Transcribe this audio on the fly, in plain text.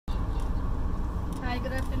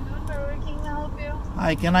good afternoon. Burger King, can I help you?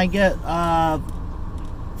 Hi, can I get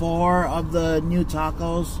 4 of the new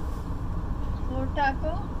tacos? 4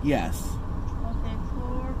 taco? Yes. Okay,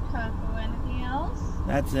 4 taco. Anything else?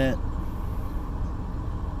 That's it.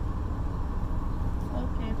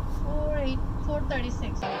 Okay,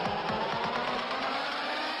 436.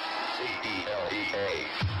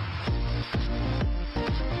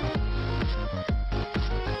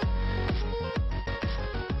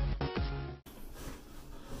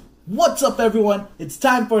 What's up, everyone? It's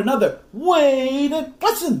time for another weighted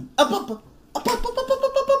lesson.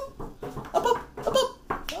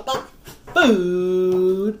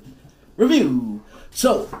 Food review.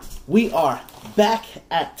 So we are back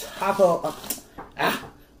at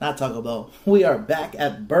not Taco Bell. We are back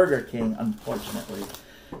at Burger King, unfortunately.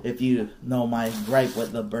 If you know my gripe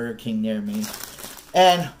with the Burger King near me.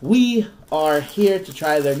 And we are here to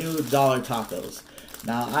try their new dollar tacos.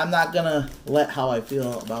 Now, I'm not going to let how I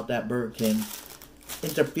feel about that Burger King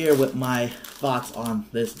interfere with my thoughts on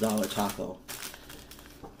this dollar taco.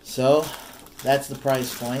 So, that's the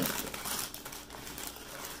price point.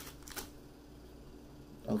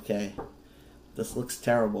 Okay. This looks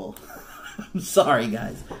terrible. I'm sorry,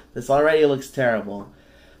 guys. This already looks terrible.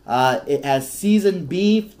 It has seasoned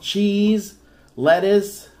beef, cheese,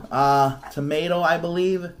 lettuce, tomato, I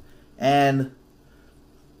believe, and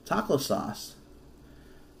taco sauce.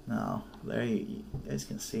 Now, there you guys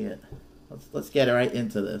can see it. Let's get right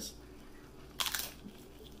into this.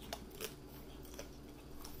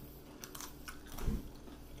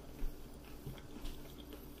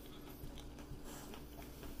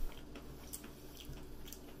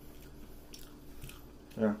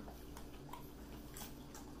 There.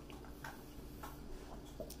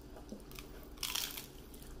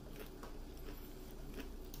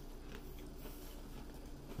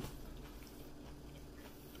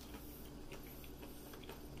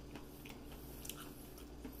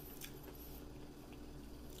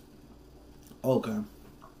 Okay.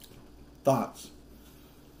 Thoughts?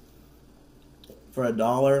 For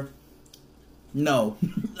 $1? No.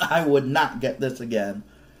 I would not get this again.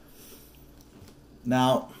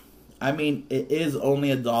 Now, I mean, it is only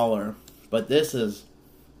 $1, but this is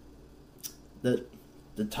the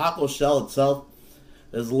taco shell itself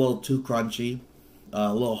is a little too crunchy,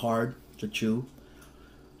 a little hard to chew.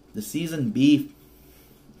 The seasoned beef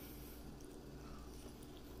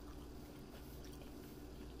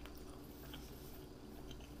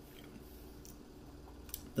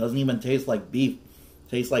doesn't even taste like beef.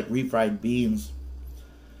 Tastes like refried beans.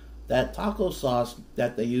 That taco sauce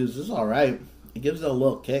that they use is alright. It gives it a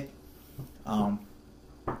little kick. But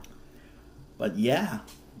yeah,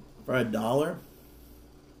 for $1,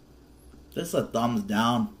 this is a thumbs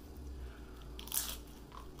down.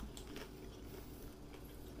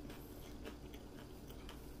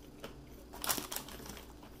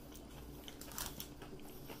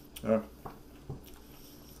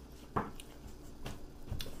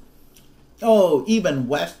 Oh, even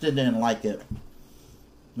Weston didn't like it.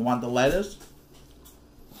 You want the lettuce?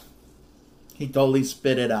 He totally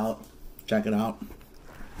spit it out. Check it out.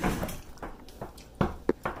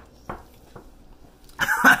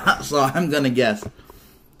 So I'm gonna guess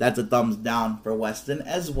that's a thumbs down for Weston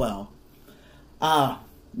as well.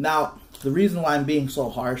 Now, the reason why I'm being so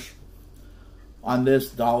harsh on this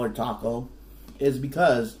dollar taco is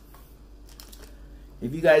because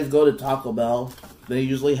if you guys go to Taco Bell, they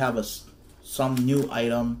usually have some new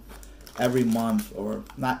item every month, or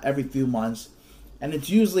not every few months, and it's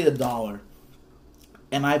usually $1.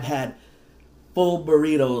 And I've had full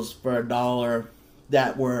burritos for $1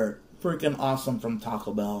 that were freaking awesome from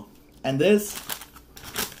Taco Bell. And this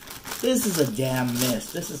is a damn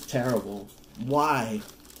miss. This is terrible. Why?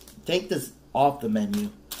 Take this off the menu.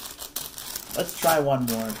 Let's try one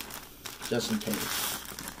more, just in case.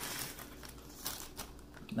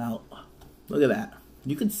 Now, look at that.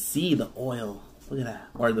 You can see the oil. Look at that.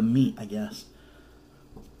 Or the meat, I guess.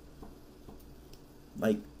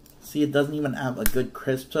 Like, see, it doesn't even have a good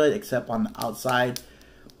crisp to it, except on the outside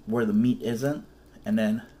where the meat isn't. And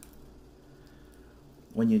then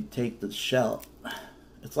when you take the shell,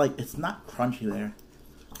 it's like, it's not crunchy there.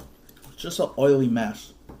 It's just an oily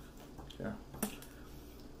mess. Here.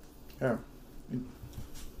 Here.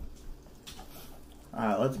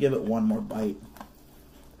 Alright, let's give it one more bite.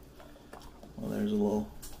 Well, there's a little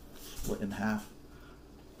split in half.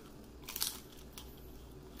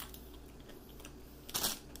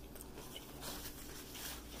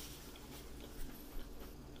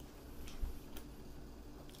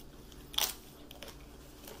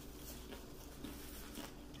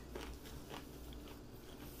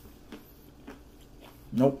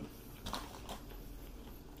 Nope.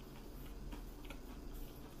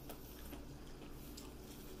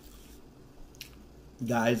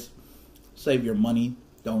 Guys, save your money.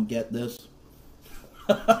 Don't get this.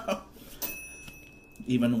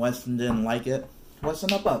 Even Weston didn't like it.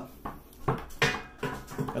 Weston, up.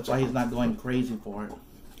 That's why he's not going crazy for it.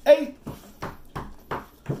 Hey!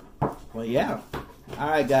 Well, yeah.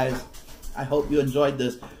 Alright, guys. I hope you enjoyed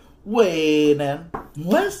this. Wayne and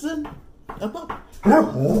Weston. Up.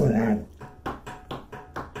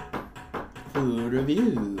 Food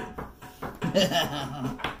review.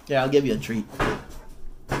 Here, I'll give you a treat.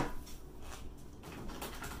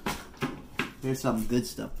 Here's some good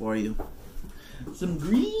stuff for you. Some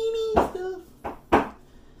greeny stuff.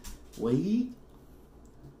 Wait.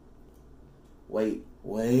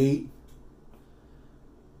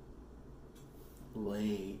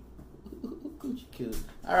 Coochie.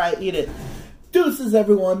 Alright, eat it. Deuces,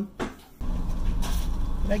 everyone.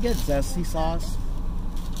 Can I get zesty sauce?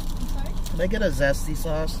 I'm sorry? Can I get a zesty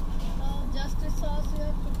sauce? Just the sauce, you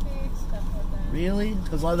have to pay extra for that. Really?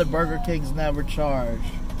 Because other Burger Kings never charge.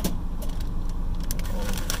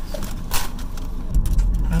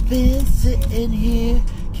 I've been sitting here,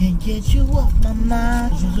 can't get you off my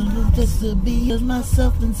mind. Just to be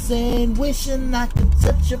myself insane, wishing I could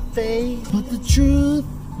touch your face. But the truth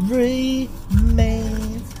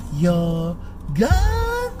remains, you're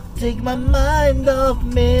gone. Take my mind off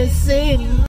missing.